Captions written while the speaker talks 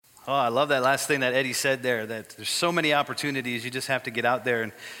Oh, I love that last thing that Eddie said there, that there's so many opportunities. You just have to get out there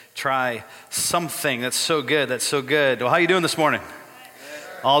and try something. That's so good. That's so good. Well, how are you doing this morning?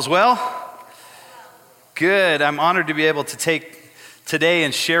 All's well? Good. I'm honored to be able to take today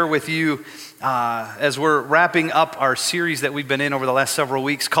and share with you as we're wrapping up our series that we've been in over the last several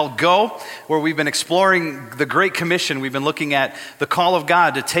weeks called Go, where we've been exploring the Great Commission. We've been looking at the call of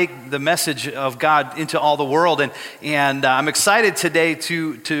God to take the message of God into all the world. And I'm excited today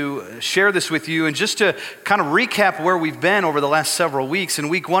to share this with you and just to kind of recap where we've been over the last several weeks. In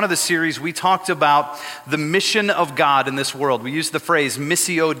week one of the series, we talked about the mission of God in this world. We used the phrase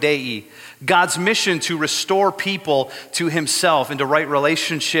Missio Dei, God's mission to restore people to himself and to right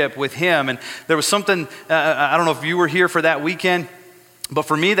relationship with him. And there was something, I don't know if you were here for that weekend, but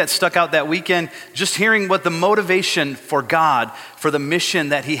for me that stuck out that weekend, just hearing what the motivation for God, for the mission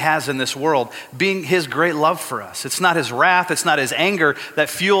that he has in this world, being his great love for us. It's not his wrath, it's not his anger that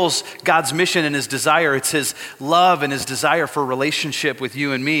fuels God's mission and his desire. It's his love and his desire for relationship with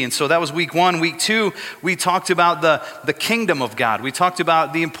you and me. And so that was week one. Week two, we talked about the kingdom of God. We talked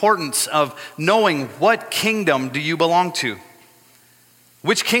about the importance of knowing what kingdom do you belong to.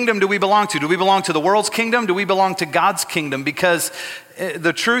 Which kingdom do we belong to? Do we belong to the world's kingdom? Do we belong to God's kingdom? Because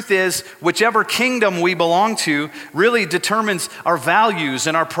the truth is, whichever kingdom we belong to really determines our values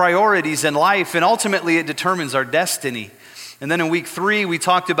and our priorities in life, and ultimately it determines our destiny. And then in week three, we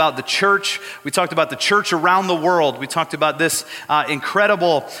talked about the church. We talked about the church around the world. We talked about this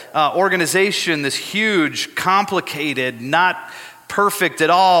incredible organization, this huge, complicated, not perfect at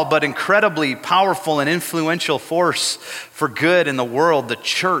all, but incredibly powerful and influential force for good in the world, the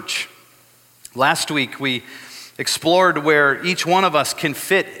church. Last week, we explored where each one of us can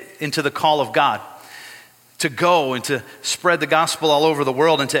fit into the call of God to go and to spread the gospel all over the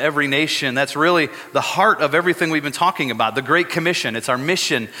world and to every nation. That's really the heart of everything we've been talking about, the Great Commission. It's our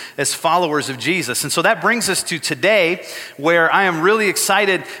mission as followers of Jesus. And so that brings us to today, where I am really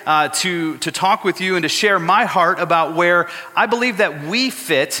excited to talk with you and to share my heart about where I believe that we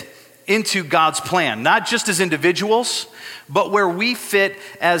fit into God's plan, not just as individuals, but where we fit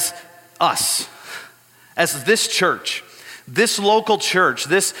as us, as this church. This local church,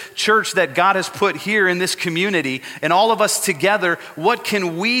 this church that God has put here in this community, and all of us together, what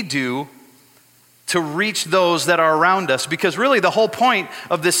can we do to reach those that are around us? Because really the whole point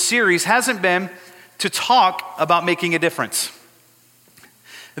of this series hasn't been to talk about making a difference.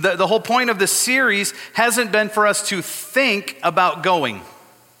 The whole point of this series hasn't been for us to think about going.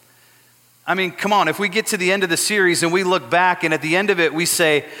 I mean, come on, if we get to the end of the series and we look back and at the end of it we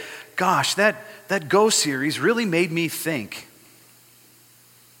say, gosh, that Go series really made me think.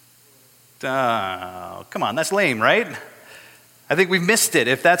 Come on, that's lame, right? I think we've missed it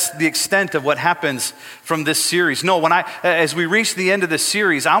if that's the extent of what happens from this series. No, as we reach the end of this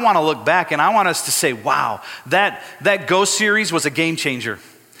series, I want to look back and I want us to say, wow, that Go series was a game changer.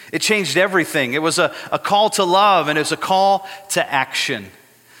 It changed everything. It was a call to love, and it was a call to action.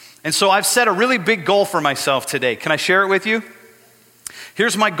 And so I've set a really big goal for myself today. Can I share it with you?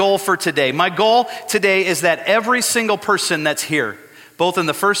 Here's my goal for today. My goal today is that every single person that's here, both in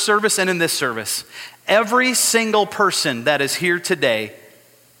the first service and in this service, every single person that is here today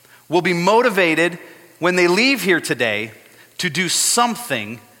will be motivated when they leave here today to do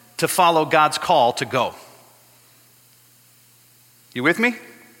something to follow God's call to go. You with me?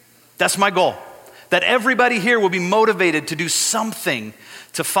 That's my goal. That everybody here will be motivated to do something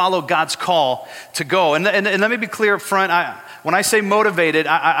to follow God's call to go. And let me be clear up front. When I say motivated,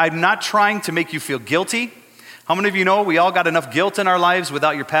 I'm not trying to make you feel guilty. How many of you know we all got enough guilt in our lives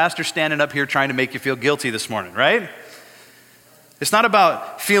without your pastor standing up here trying to make you feel guilty this morning, right? It's not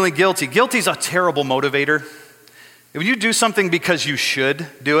about feeling guilty. Guilty is a terrible motivator. When you do something because you should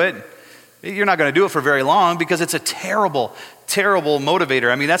do it, you're not going to do it for very long because it's a terrible, terrible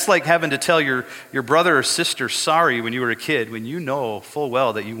motivator. I mean, that's like having to tell your brother or sister sorry when you were a kid when you know full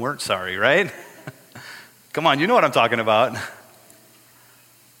well that you weren't sorry, right? Come on, you know what I'm talking about.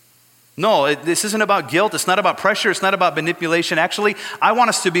 No, this isn't about guilt. It's not about pressure. It's not about manipulation. Actually, I want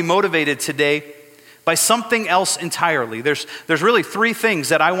us to be motivated today by something else entirely. There's really three things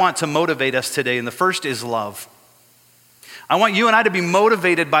that I want to motivate us today, and the first is love. I want you and I to be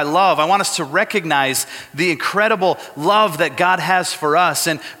motivated by love. I want us to recognize the incredible love that God has for us.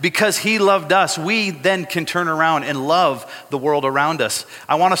 And because he loved us, we then can turn around and love the world around us.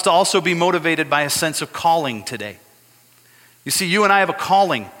 I want us to also be motivated by a sense of calling today. You see, you and I have a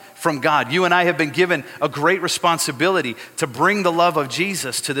calling from God. You and I have been given a great responsibility to bring the love of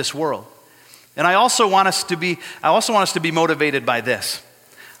Jesus to this world. And I also want us to be motivated by this.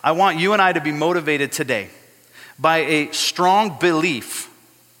 I want you and I to be motivated today by a strong belief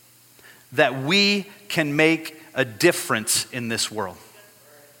that we can make a difference in this world.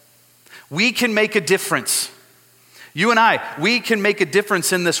 We can make a difference. You and I, we can make a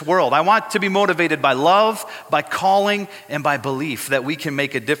difference in this world. I want to be motivated by love, by calling, and by belief that we can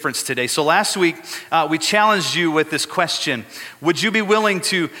make a difference today. So last week, we challenged you with this question. Would you be willing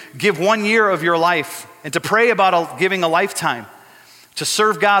to give 1 year of your life and to pray about giving a lifetime to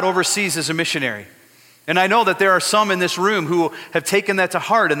serve God overseas as a missionary? And I know that there are some in this room who have taken that to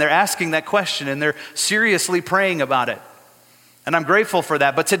heart, and they're asking that question, and they're seriously praying about it. And I'm grateful for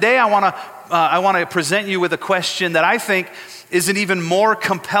that. But today I want to present you with a question that I think is an even more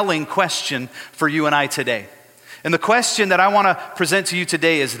compelling question for you and I today. And the question that I want to present to you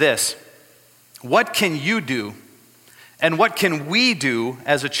today is this: what can you do and what can we do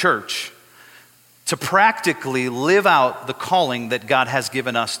as a church to practically live out the calling that God has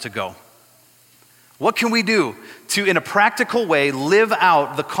given us to go? What can we do to, in a practical way, live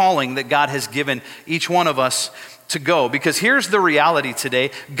out the calling that God has given each one of us to go? Because here's the reality today.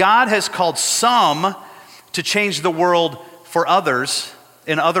 God has called some to change the world for others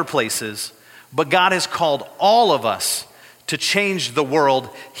in other places, but God has called all of us to change the world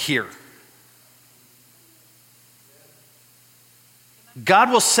here.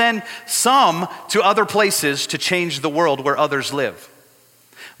 God will send some to other places to change the world where others live.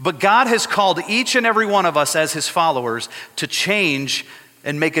 But God has called each and every one of us as his followers to change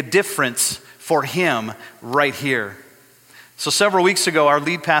and make a difference for him right here. So several weeks ago, our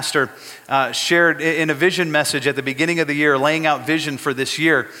lead pastor shared in a vision message at the beginning of the year, laying out vision for this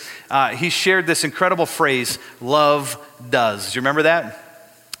year. He shared this incredible phrase, love does. Do you remember that?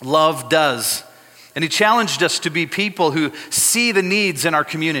 Love does. And he challenged us to be people who see the needs in our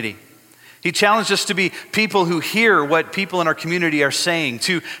community. He challenged us to be people who hear what people in our community are saying,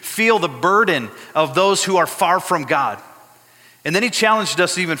 to feel the burden of those who are far from God. And then he challenged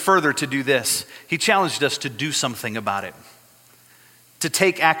us even further to do this. He challenged us to do something about it, to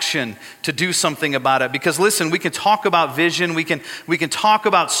take action, to do something about it. Because listen, we can talk about vision, we can talk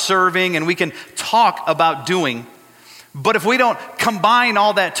about serving, and we can talk about doing. But if we don't combine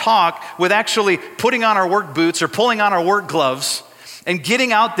all that talk with actually putting on our work boots or pulling on our work gloves and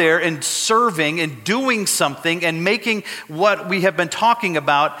getting out there and serving and doing something and making what we have been talking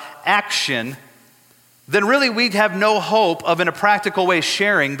about action, then really we'd have no hope of, in a practical way,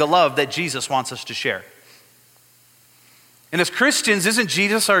 sharing the love that Jesus wants us to share. And as Christians, isn't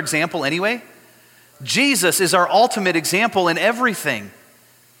Jesus our example anyway? Jesus is our ultimate example in everything.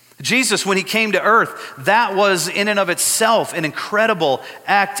 Jesus, when he came to earth, that was in and of itself an incredible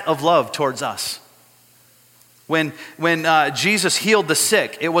act of love towards us. When Jesus healed the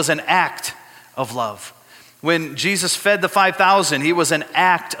sick, it was an act of love. When Jesus fed the 5,000, it was an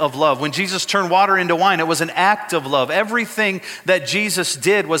act of love. When Jesus turned water into wine, it was an act of love. Everything that Jesus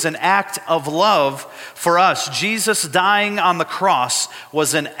did was an act of love for us. Jesus dying on the cross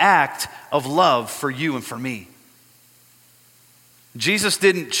was an act of love for you and for me. Jesus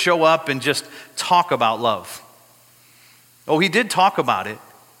didn't show up and just talk about love. Oh, he did talk about it.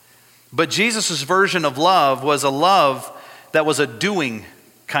 But Jesus' version of love was a love that was a doing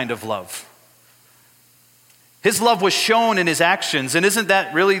kind of love. His love was shown in his actions, and isn't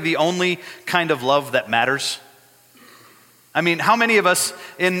that really the only kind of love that matters? I mean, how many of us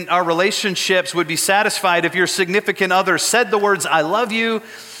in our relationships would be satisfied if your significant other said the words, "I love you,"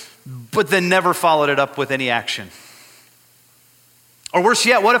 but then never followed it up with any action? Or worse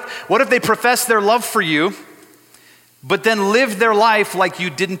yet, what if they professed their love for you, but then lived their life like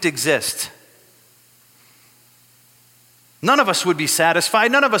you didn't exist? None of us would be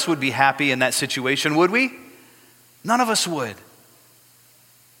satisfied. None of us would be happy in that situation, would we? None of us would.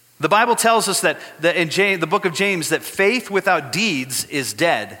 The Bible tells us that in the book of James, that faith without deeds is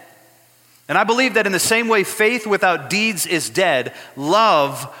dead. And I believe that in the same way faith without deeds is dead,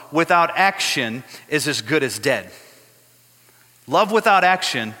 love without action is as good as dead. Love without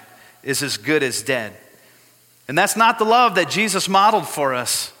action is as good as dead. And that's not the love that Jesus modeled for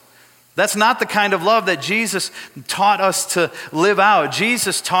us. That's not the kind of love that Jesus taught us to live out.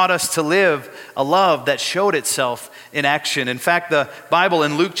 Jesus taught us to live a love that showed itself in action. In fact, the Bible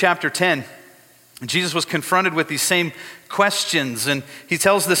in Luke chapter 10, Jesus was confronted with these same questions, and he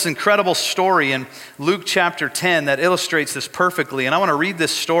tells this incredible story in Luke chapter 10 that illustrates this perfectly. And I want to read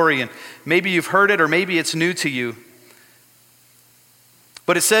this story, and maybe you've heard it or maybe it's new to you.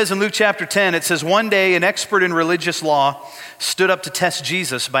 But it says in Luke chapter 10, it says, one day an expert in religious law stood up to test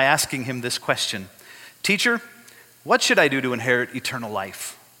Jesus by asking him this question: "Teacher, what should I do to inherit eternal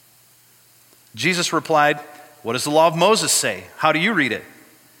life?" Jesus replied, "What does the law of Moses say? How do you read it?"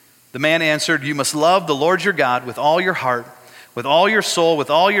 The man answered, "You must love the Lord your God with all your heart, with all your soul, with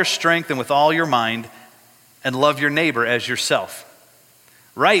all your strength, and with all your mind, and love your neighbor as yourself.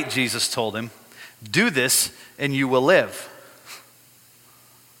 Right, Jesus told him. Do this and you will live.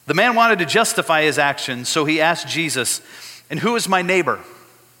 The man wanted to justify his actions, so he asked Jesus, and who is my neighbor?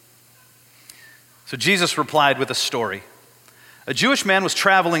 So Jesus replied with a story. A Jewish man was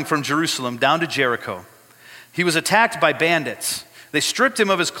traveling from Jerusalem down to Jericho. He was attacked by bandits. They stripped him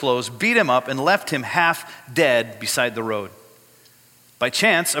of his clothes, beat him up, and left him half dead beside the road. By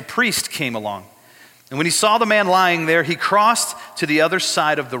chance, a priest came along. And when he saw the man lying there, he crossed to the other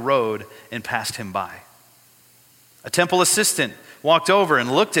side of the road and passed him by. A temple assistant walked over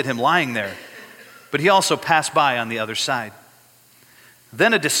and looked at him lying there, but he also passed by on the other side.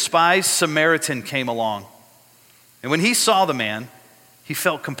 Then a despised Samaritan came along. And when he saw the man, he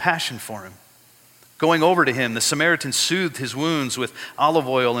felt compassion for him. Going over to him, the Samaritan soothed his wounds with olive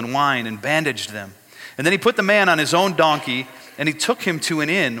oil and wine and bandaged them. And then he put the man on his own donkey, and he took him to an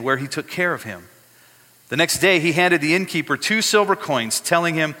inn where he took care of him. The next day, he handed the innkeeper 2 silver coins,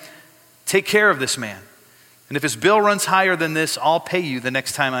 telling him, take care of this man. And if his bill runs higher than this, I'll pay you the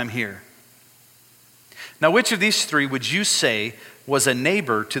next time I'm here. Now, which of these 3 would you say was a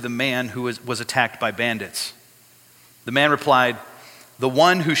neighbor to the man who was attacked by bandits? The man replied, the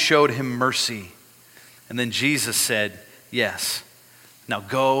one who showed him mercy. And then Jesus said, yes, now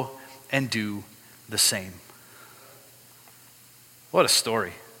go and do the same. What a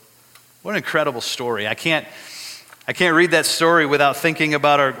story. What an incredible story. I can't read that story without thinking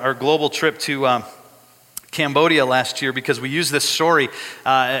about our global trip to Cambodia last year, because we used this story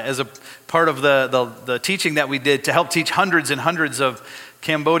as a part of the teaching that we did to help teach hundreds and hundreds of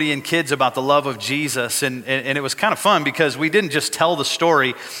Cambodian kids about the love of Jesus. And it was kind of fun because we didn't just tell the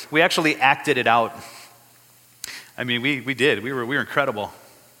story, we actually acted it out. I mean, we did. We were incredible.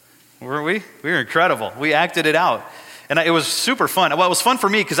 Weren't we? We were incredible. We acted it out. And it was super fun. Well, it was fun for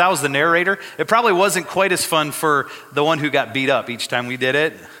me because I was the narrator. It probably wasn't quite as fun for the one who got beat up each time we did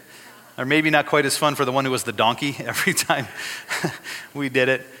it. Or maybe not quite as fun for the one who was the donkey every time we did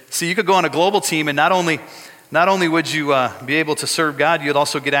it. So you could go on a global team, and not only would you be able to serve God, you'd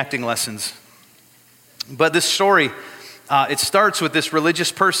also get acting lessons. But this story, it starts with this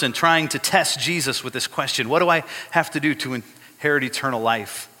religious person trying to test Jesus with this question: what do I have to do to inherit eternal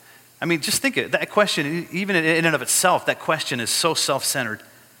life? I mean, just think it. That question, even in and of itself, that question is so self-centered.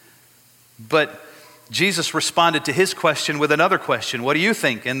 But Jesus responded to his question with another question: what do you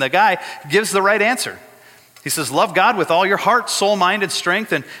think? And the guy gives the right answer. He says, love God with all your heart, soul, mind, and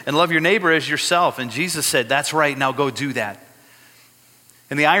strength, and love your neighbor as yourself. And Jesus said, that's right, now go do that.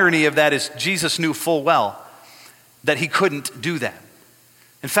 And the irony of that is Jesus knew full well that he couldn't do that.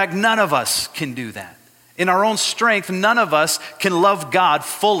 In fact, none of us can do that. In our own strength, none of us can love God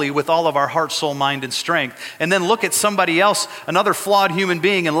fully with all of our heart, soul, mind, and strength, and then look at somebody else, another flawed human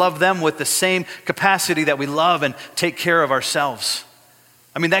being, and love them with the same capacity that we love and take care of ourselves.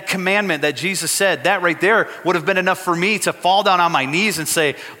 I mean, that commandment that Jesus said, that right there would have been enough for me to fall down on my knees and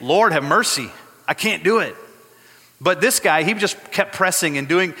say, Lord, have mercy. I can't do it. But this guy, he just kept pressing and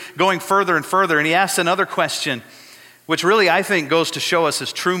going further and further, and he asked another question, which really I think goes to show us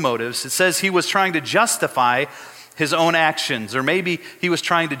his true motives. It says he was trying to justify his own actions, or maybe he was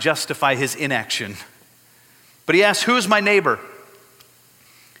trying to justify his inaction. But he asked, who is my neighbor?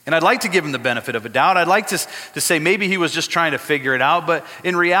 And I'd like to give him the benefit of a doubt. I'd like to say maybe he was just trying to figure it out, but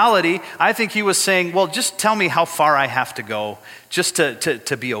in reality, I think he was saying, well, just tell me how far I have to go just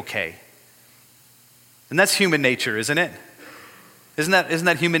to be okay. And that's human nature, isn't it? Isn't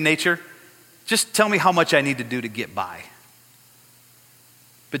that human nature? Just tell me how much I need to do to get by.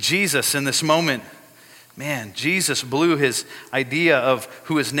 But Jesus, in this moment, man, Jesus blew his idea of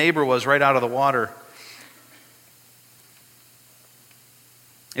who his neighbor was right out of the water.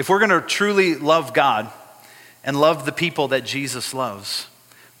 If we're going to truly love God and love the people that Jesus loves,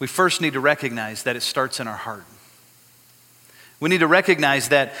 we first need to recognize that it starts in our heart. We need to recognize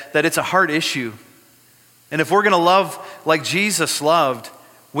that it's a heart issue. And if we're going to love like Jesus loved,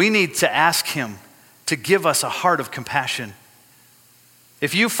 we need to ask him to give us a heart of compassion.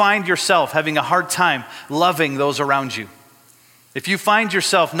 If you find yourself having a hard time loving those around you, if you find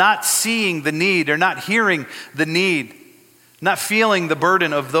yourself not seeing the need or not hearing the need, not feeling the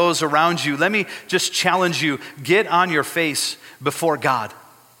burden of those around you, let me just challenge you, get on your face before God.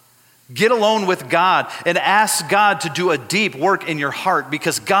 Get alone with God and ask God to do a deep work in your heart,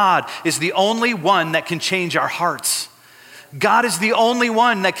 because God is the only one that can change our hearts. God is the only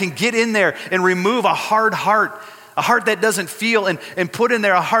one that can get in there and remove a hard heart, a heart that doesn't feel, and put in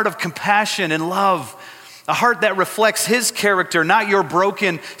there a heart of compassion and love, a heart that reflects his character, not your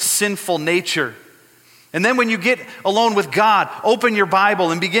broken, sinful nature. And then when you get alone with God, open your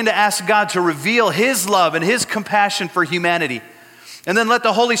Bible and begin to ask God to reveal His love and His compassion for humanity. And then let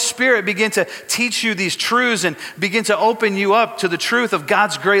the Holy Spirit begin to teach you these truths and begin to open you up to the truth of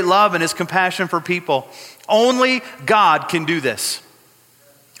God's great love and His compassion for people. Only God can do this.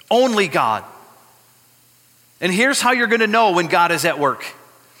 Only God. And here's how you're going to know when God is at work.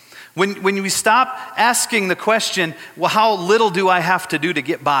 When we stop asking the question, well, how little do I have to do to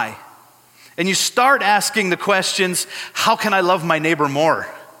get by? And you start asking the questions, how can I love my neighbor more?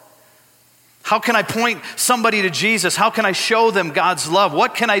 How can I point somebody to Jesus? How can I show them God's love?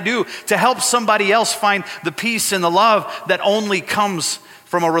 What can I do to help somebody else find the peace and the love that only comes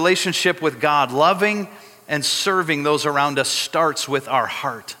from a relationship with God? Loving and serving those around us starts with our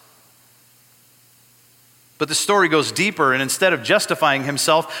heart. But the story goes deeper, and instead of justifying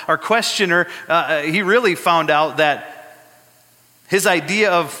himself, our questioner, he really found out that his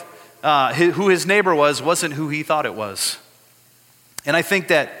idea of who his neighbor wasn't who he thought it was. And I think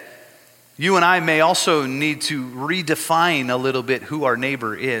that you and I may also need to redefine a little bit who our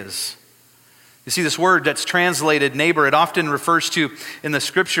neighbor is. You see, this word that's translated neighbor, it often refers to, in the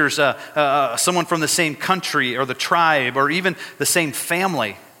scriptures, someone from the same country or the tribe or even the same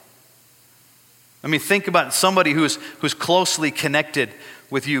family. I mean, think about somebody who's closely connected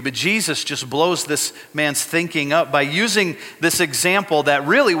with you. But Jesus just blows this man's thinking up by using this example that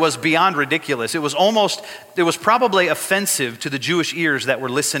really was beyond ridiculous. It was probably offensive to the Jewish ears that were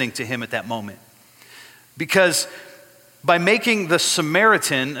listening to him at that moment. Because by making the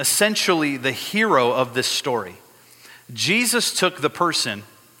Samaritan essentially the hero of this story, Jesus took the person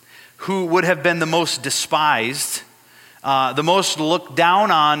who would have been the most despised, the most looked down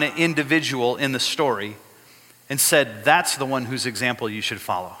on individual in the story, and said, that's the one whose example you should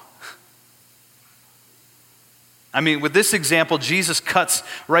follow. I mean, with this example, Jesus cuts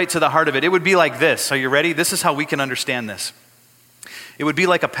right to the heart of it. It would be like this. Are you ready? This is how we can understand this. It would be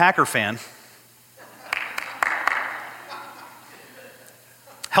like a Packer fan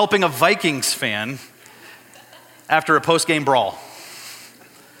helping a Vikings fan after a post-game brawl.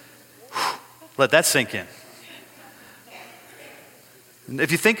 Let that sink in.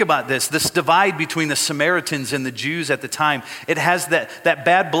 If you think about this divide between the Samaritans and the Jews at the time, it has that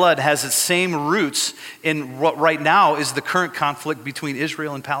bad blood has its same roots in what right now is the current conflict between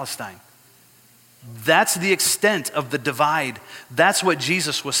Israel and Palestine. That's the extent of the divide. That's what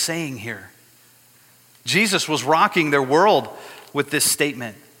Jesus was saying here. Jesus was rocking their world with this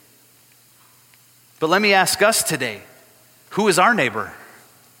statement. But let me ask us today, who is our neighbor?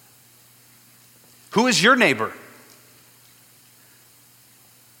 Who is your neighbor?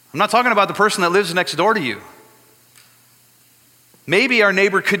 I'm not talking about the person that lives next door to you. Maybe our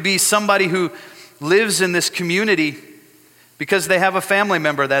neighbor could be somebody who lives in this community because they have a family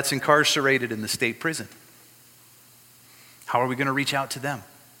member that's incarcerated in the state prison. How are we going to reach out to them?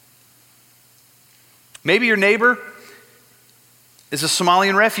 Maybe your neighbor is a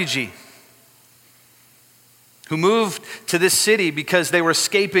Somalian refugee who moved to this city because they were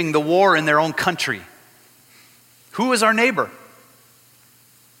escaping the war in their own country. Who is our neighbor?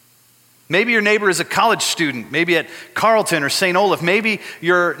 Maybe your neighbor is a college student, maybe at Carleton or St. Olaf. Maybe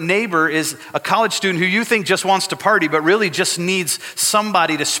your neighbor is a college student who you think just wants to party, but really just needs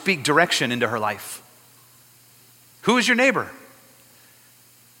somebody to speak direction into her life. Who is your neighbor?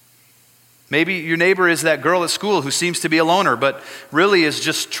 Maybe your neighbor is that girl at school who seems to be a loner, but really is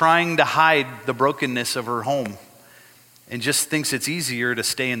just trying to hide the brokenness of her home and just thinks it's easier to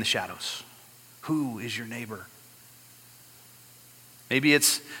stay in the shadows. Who is your neighbor? Maybe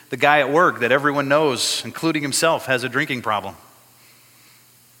it's the guy at work that everyone knows, including himself, has a drinking problem.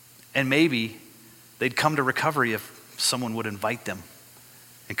 And maybe they'd come to recovery if someone would invite them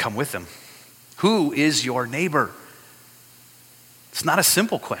and come with them. Who is your neighbor? It's not a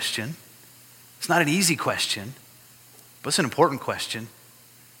simple question. It's not an easy question, but it's an important question.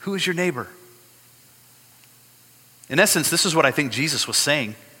 Who is your neighbor? In essence, this is what I think Jesus was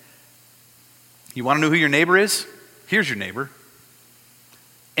saying. You want to know who your neighbor is? Here's your neighbor.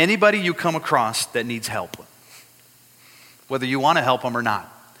 Anybody you come across that needs help, whether you want to help them or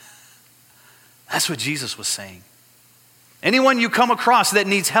not. That's what Jesus was saying. Anyone you come across that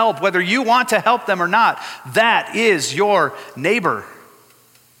needs help, whether you want to help them or not, that is your neighbor.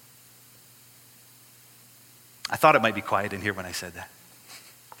 I thought it might be quiet in here when I said that.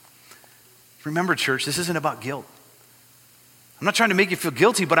 Remember, church, this isn't about guilt. I'm not trying to make you feel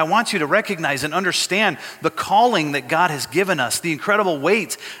guilty, but I want you to recognize and understand the calling that God has given us, the incredible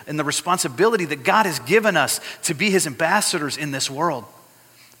weight and the responsibility that God has given us to be His ambassadors in this world,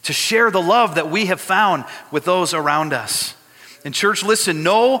 to share the love that we have found with those around us. And church, listen,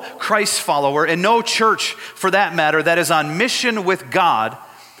 no Christ follower and no church, for that matter, that is on mission with God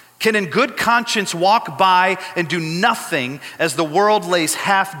can in good conscience walk by and do nothing as the world lays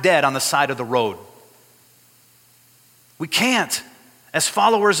half dead on the side of the road. We can't, as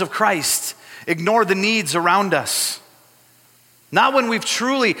followers of Christ, ignore the needs around us. Not when we've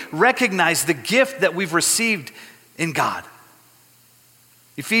truly recognized the gift that we've received in God.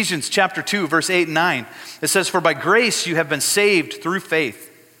 Ephesians chapter 2, verse 8 and 9, it says, "For by grace you have been saved through faith,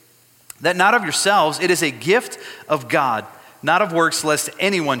 that not of yourselves, it is a gift of God, not of works, lest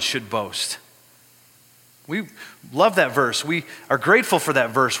anyone should boast." We love that verse. We are grateful for that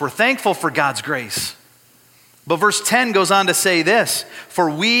verse. We're thankful for God's grace. But verse 10 goes on to say this, "For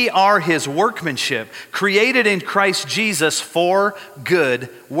we are his workmanship, created in Christ Jesus for good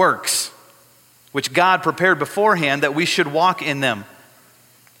works, which God prepared beforehand that we should walk in them."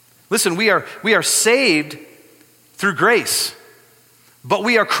 Listen, we are saved through grace, but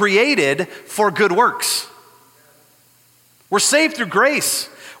we are created for good works. We're saved through grace.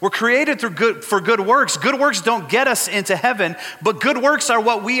 We're created for good works. Good works don't get us into heaven, but good works are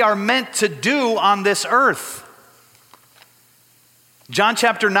what we are meant to do on this earth. John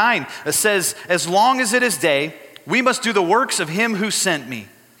chapter 9 says, "As long as it is day, we must do the works of him who sent me.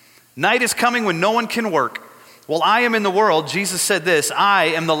 Night is coming when no one can work. While I am in the world," Jesus said this, "I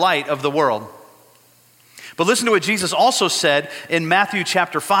am the light of the world." But listen to what Jesus also said in Matthew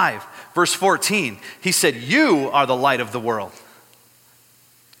chapter 5, verse 14. He said, "You are the light of the world."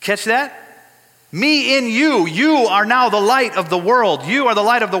 Catch that? Me in you. You are now the light of the world. You are the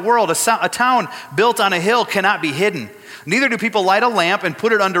light of the world. A town built on a hill cannot be hidden. Neither do people light a lamp and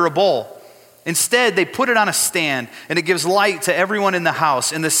put it under a bowl. Instead, they put it on a stand, and it gives light to everyone in the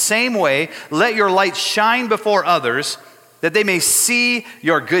house. In the same way, let your light shine before others, that they may see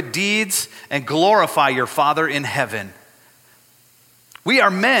your good deeds and glorify your Father in heaven. We are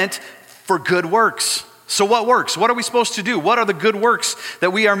meant for good works. So what works? What are we supposed to do? What are the good works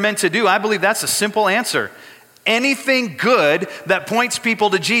that we are meant to do? I believe that's a simple answer. Anything good that points people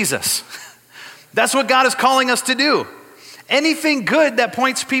to Jesus. That's what God is calling us to do. Anything good that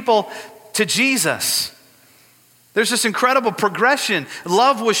points people to Jesus. There's this incredible progression.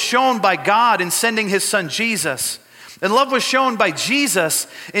 Love was shown by God in sending his son Jesus. And love was shown by Jesus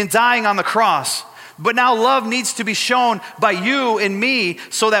in dying on the cross. But now love needs to be shown by you and me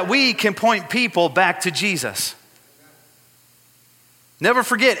so that we can point people back to Jesus. Never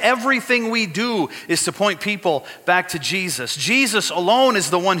forget, everything we do is to point people back to Jesus. Jesus alone is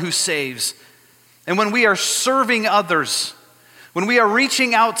the one who saves. And when we are serving others, when we are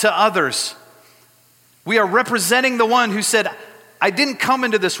reaching out to others, we are representing the one who said, "I didn't come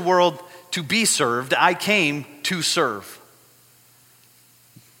into this world to be served, I came to serve."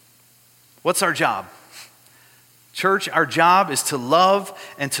 What's our job? Church, our job is to love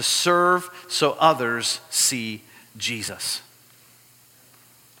and to serve so others see Jesus.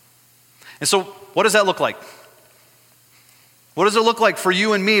 And so, what does that look like? What does it look like for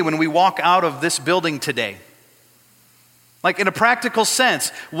you and me when we walk out of this building today? Like in a practical sense,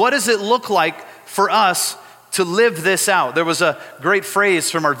 what does it look like for us to live this out? There was a great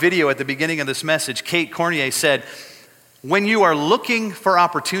phrase from our video at the beginning of this message. Kate Cornier said, "When you are looking for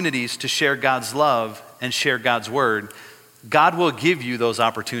opportunities to share God's love and share God's word, God will give you those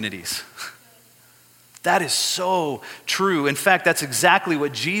opportunities." That is so true. In fact, that's exactly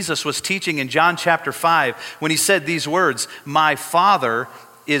what Jesus was teaching in John chapter 5 when he said these words, "My Father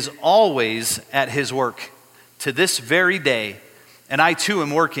is always at his work to this very day, and I too am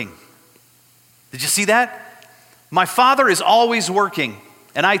working." Did you see that? My Father is always working,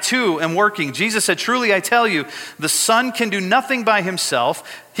 and I too am working. Jesus said, "Truly I tell you, the Son can do nothing by himself.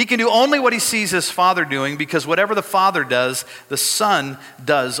 He can do only what he sees his Father doing, because whatever the Father does, the Son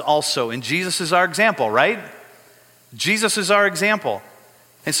does also." And Jesus is our example, right? Jesus is our example.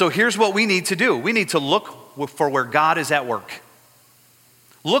 And so here's what we need to do. We need to look for where God is at work.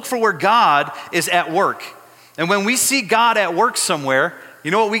 Look for where God is at work. And when we see God at work somewhere,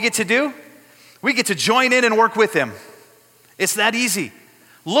 you know what we get to do? We get to join in and work with him. It's that easy.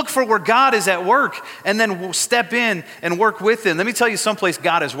 Look for where God is at work and then we'll step in and work with him. Let me tell you someplace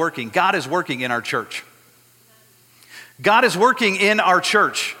God is working. God is working in our church. God is working in our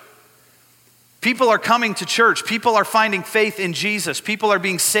church. People are coming to church. People are finding faith in Jesus. People are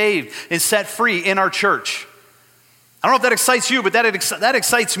being saved and set free in our church. I don't know if that excites you, but that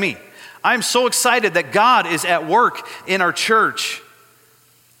excites me. I'm so excited that God is at work in our church.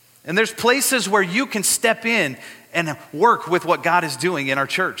 And there's places where you can step in and work with what God is doing in our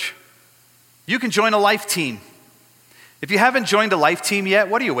church. You can join a life team. If you haven't joined a life team yet,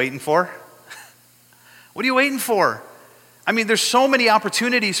 what are you waiting for? What are you waiting for? I mean, there's so many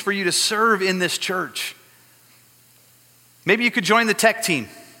opportunities for you to serve in this church. Maybe you could join the tech team.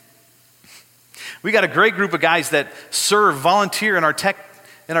 We got a great group of guys that serve, volunteer in our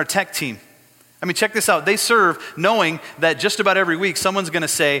tech team. I mean, check this out. They serve knowing that just about every week someone's going to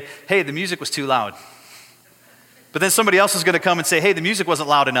say, hey, the music was too loud. But then somebody else is going to come and say, hey, the music wasn't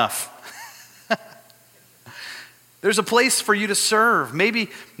loud enough. There's a place for you to serve. Maybe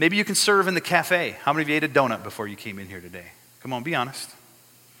you can serve in the cafe. How many of you ate a donut before you came in here today? Come on, be honest.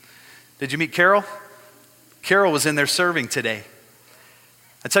 Did you meet Carol? Carol was in there serving today.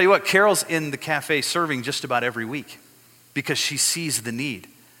 I tell you what, Carol's in the cafe serving just about every week because she sees the need.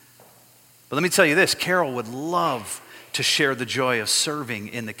 But let me tell you this, Carol would love to share the joy of serving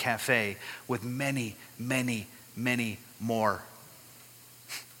in the cafe with many, many, many more.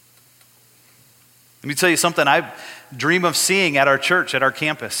 Let me tell you something I dream of seeing at our church, at our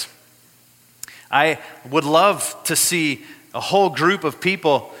campus. I would love to see a whole group of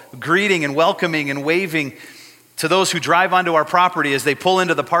people greeting and welcoming and waving to those who drive onto our property as they pull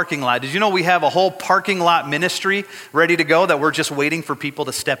into the parking lot. Did you know we have a whole parking lot ministry ready to go that we're just waiting for people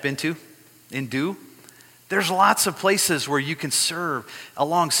to step into and do? There's lots of places where you can serve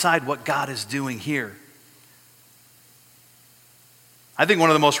alongside what God is doing here. I think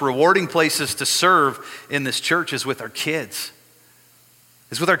one of the most rewarding places to serve in this church is with our kids.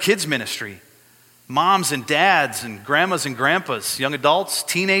 Is with our kids' ministry. Moms and dads and grandmas and grandpas, young adults,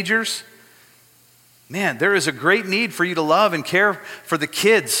 teenagers. Man, there is a great need for you to love and care for the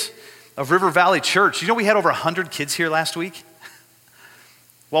kids of River Valley Church. You know we had over 100 kids here last week?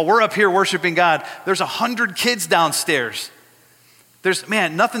 While we're up here worshiping God, there's 100 kids downstairs.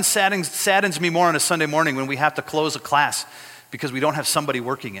 Nothing saddens me more on a Sunday morning when we have to close a class because we don't have somebody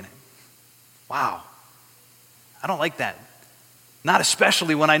working in it. Wow. I don't like that. Not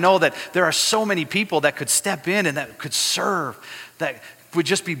especially when I know that there are so many people that could step in and that could serve, that would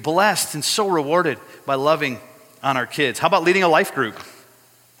just be blessed and so rewarded by loving on our kids. How about leading a life group?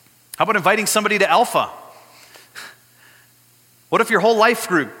 How about inviting somebody to Alpha? What if your whole life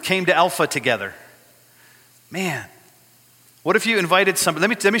group came to Alpha together? Man, what if you invited somebody?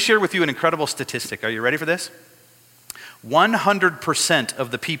 Let me share with you an incredible statistic. Are you ready for this? 100%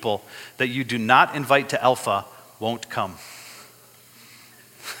 of the people that you do not invite to Alpha won't come.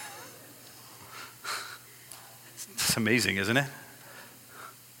 It's amazing, isn't it?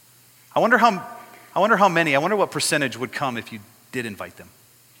 I wonder what percentage would come if you did invite them.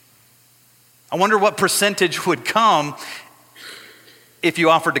 I wonder what percentage would come if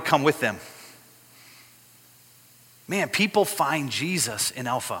you offered to come with them. Man, people find Jesus in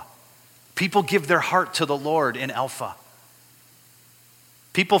Alpha. People give their heart to the Lord in Alpha.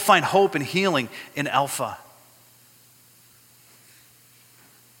 People find hope and healing in Alpha.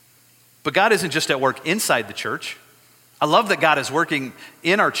 But God isn't just at work inside the church. I love that God is working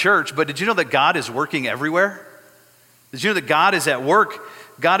in our church, but did you know that God is working everywhere? Did you know that God is at work?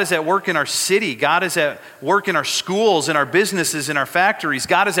 God is at work in our city. God is at work in our schools, in our businesses, in our factories.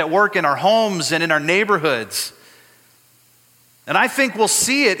 God is at work in our homes and in our neighborhoods. And I think we'll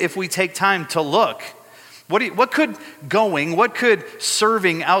see it if we take time to look. What could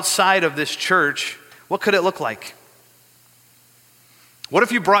serving outside of this church, what could it look like? What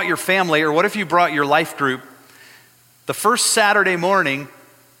if you brought your family, or what if you brought your life group the first Saturday morning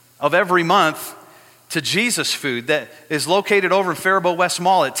of every month to Jesus Food that is located over in Faribault West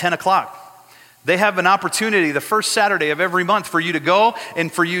Mall at 10 o'clock? They have an opportunity the first Saturday of every month for you to go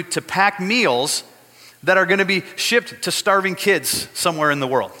and for you to pack meals that are going to be shipped to starving kids somewhere in the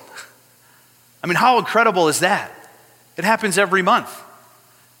world. I mean, how incredible is that? It happens every month.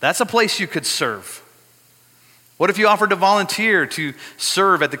 That's a place you could serve. What if you offered to volunteer to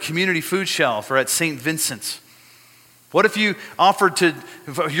serve at the community food shelf or at St. Vincent's? What if you offered to,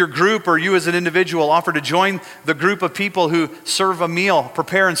 your group or you as an individual offered to join the group of people who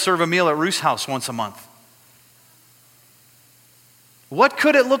prepare and serve a meal at Roos House once a month? What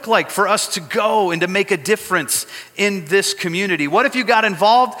could it look like for us to go and to make a difference in this community? What if you got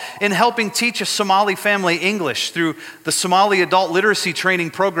involved in helping teach a Somali family English through the Somali Adult Literacy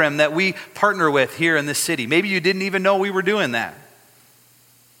Training Program that we partner with here in this city? Maybe you didn't even know we were doing that.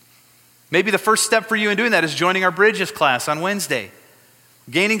 Maybe the first step for you in doing that is joining our Bridges class on Wednesday,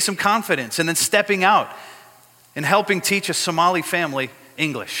 gaining some confidence, and then stepping out and helping teach a Somali family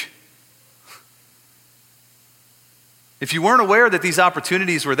English. If you weren't aware that these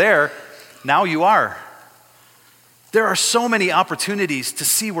opportunities were there, now you are. There are so many opportunities to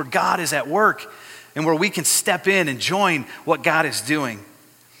see where God is at work and where we can step in and join what God is doing.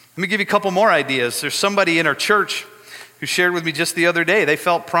 Let me give you a couple more ideas. There's somebody in our church who shared with me just the other day, they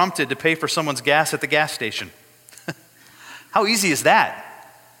felt prompted to pay for someone's gas at the gas station. How easy is that?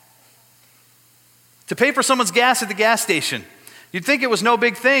 To pay for someone's gas at the gas station. You'd think it was no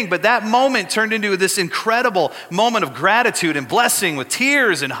big thing, but that moment turned into this incredible moment of gratitude and blessing with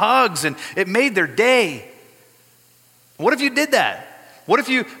tears and hugs, and it made their day. What if you did that? What if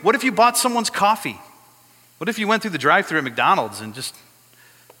you bought someone's coffee? What if you went through the drive-thru at McDonald's and just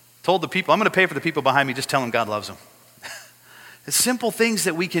told the people, I'm going to pay for the people behind me, just tell them God loves them. It's simple things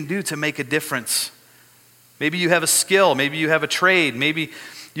that we can do to make a difference. Maybe you have a skill, maybe you have a trade, maybe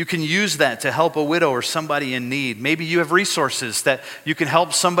you can use that to help a widow or somebody in need. Maybe you have resources that you can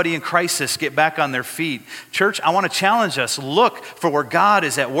help somebody in crisis get back on their feet. Church, I want to challenge us. Look for where God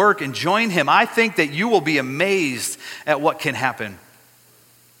is at work and join him. I think that you will be amazed at what can happen.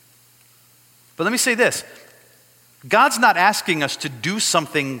 But let me say this. God's not asking us to do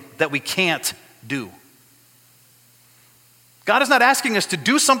something that we can't do. God is not asking us to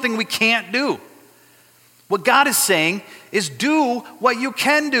do something we can't do. What God is saying is do what you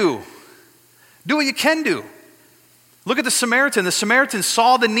can do. Do what you can do. Look at the Samaritan. The Samaritan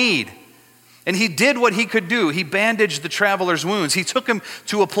saw the need, and he did what he could do. He bandaged the traveler's wounds. He took him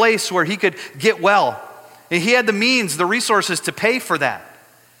to a place where he could get well. And he had the means, the resources to pay for that.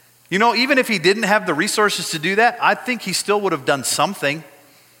 You know, even if he didn't have the resources to do that, I think he still would have done something.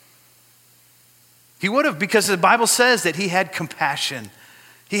 He would have, because the Bible says that he had compassion.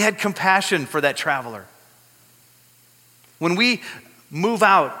 He had compassion for that traveler. When we move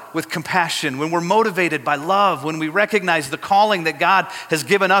out with compassion, when we're motivated by love, when we recognize the calling that God has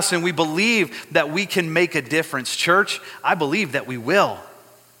given us and we believe that we can make a difference, church, I believe that we will.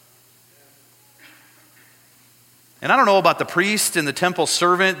 And I don't know about the priest and the temple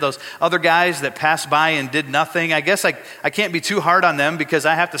servant, those other guys that passed by and did nothing. I guess I can't be too hard on them because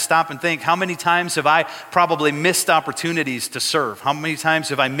I have to stop and think, how many times have I probably missed opportunities to serve? How many times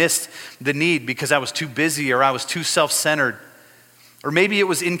have I missed the need because I was too busy or I was too self-centered? Or maybe it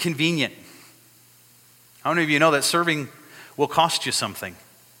was inconvenient. How many of you know that serving will cost you something?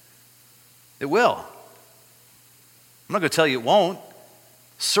 It will. I'm not going to tell you it won't.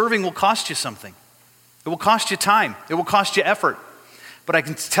 Serving will cost you something. It will cost you time. It will cost you effort. But I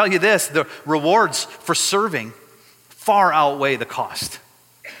can tell you this, the rewards for serving far outweigh the cost.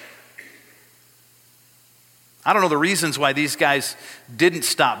 I don't know the reasons why these guys didn't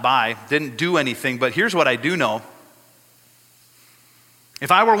stop by, didn't do anything, but here's what I do know.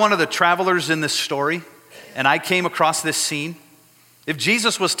 If I were one of the travelers in this story and I came across this scene, if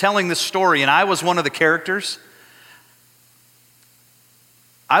Jesus was telling this story and I was one of the characters,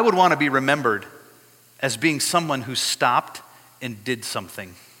 I would want to be remembered as being someone who stopped and did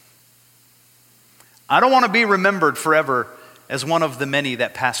something. I don't want to be remembered forever as one of the many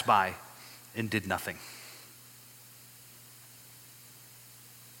that passed by and did nothing.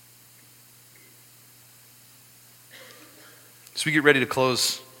 As we get ready to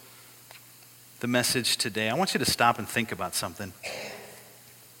close the message today, I want you to stop and think about something.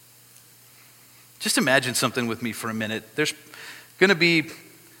 Just imagine something with me for a minute. There's going to be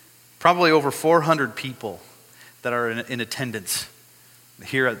probably over 400 people that are in attendance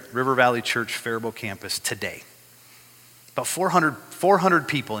here at River Valley Church Faribault campus today. About 400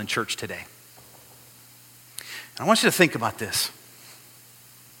 people in church today. And I want you to think about this.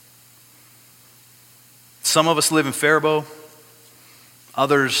 Some of us live in Faribault,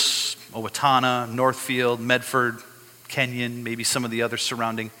 others Owatonna, Northfield, Medford, Kenyon, maybe some of the other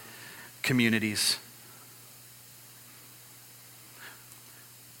surrounding communities.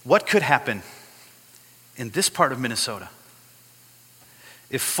 What could happen in this part of Minnesota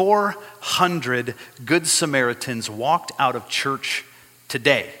if 400 Good Samaritans walked out of church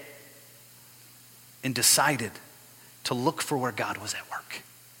today and decided to look for where God was at work?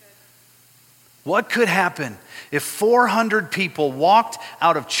 What could happen if 400 people walked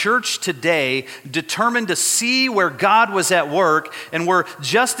out of church today determined to see where God was at work and were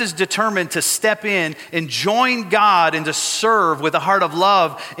just as determined to step in and join God and to serve with a heart of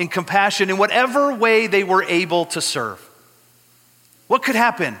love and compassion in whatever way they were able to serve? What could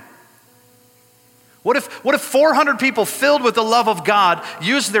happen? What if 400 people filled with the love of God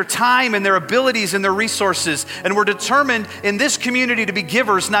used their time and their abilities and their resources and were determined in this community to be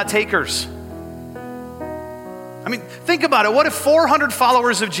givers, not takers? I mean, think about it. What if 400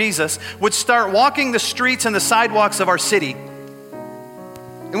 followers of Jesus would start walking the streets and the sidewalks of our city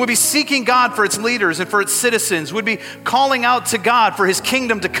and would be seeking God for its leaders and for its citizens, would be calling out to God for his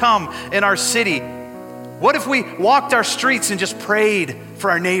kingdom to come in our city? What if we walked our streets and just prayed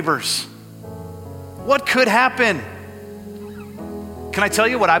for our neighbors? What could happen? Can I tell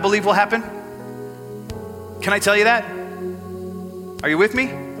you what I believe will happen? Can I tell you that? Are you with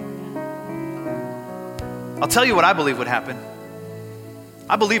me? I'll tell you what I believe would happen.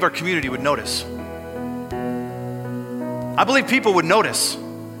 I believe our community would notice. I believe people would notice.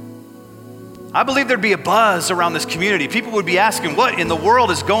 I believe there'd be a buzz around this community. People would be asking, what in the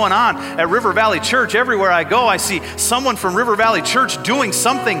world is going on at River Valley Church? Everywhere I go, I see someone from River Valley Church doing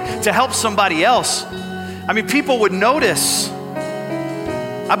something to help somebody else. I mean, people would notice.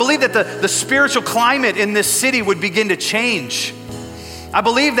 I believe that the spiritual climate in this city would begin to change. I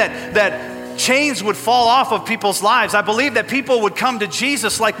believe that chains would fall off of people's lives. I believe that people would come to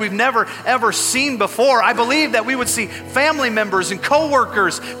Jesus like we've never, ever seen before. I believe that we would see family members and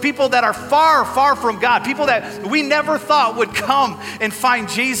coworkers, people that are far, far from God, people that we never thought would come and find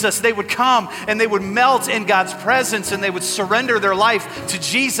Jesus. They would come and they would melt in God's presence and they would surrender their life to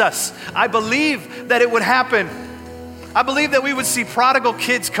Jesus. I believe that it would happen. I believe that we would see prodigal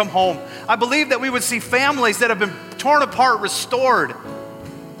kids come home. I believe that we would see families that have been torn apart restored.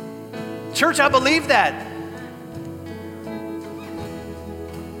 Church, I believe that.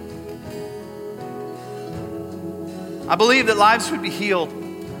 I believe that lives would be healed.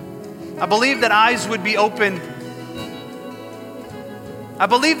 I believe that eyes would be opened. I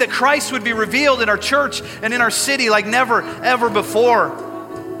believe that Christ would be revealed in our church and in our city like never, ever before.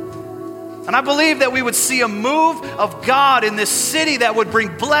 And I believe that we would see a move of God in this city that would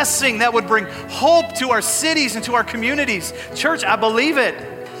bring blessing, that would bring hope to our cities and to our communities. Church, I believe it.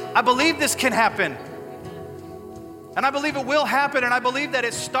 I believe this can happen. And I believe it will happen. And I believe that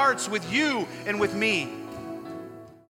it starts with you and with me.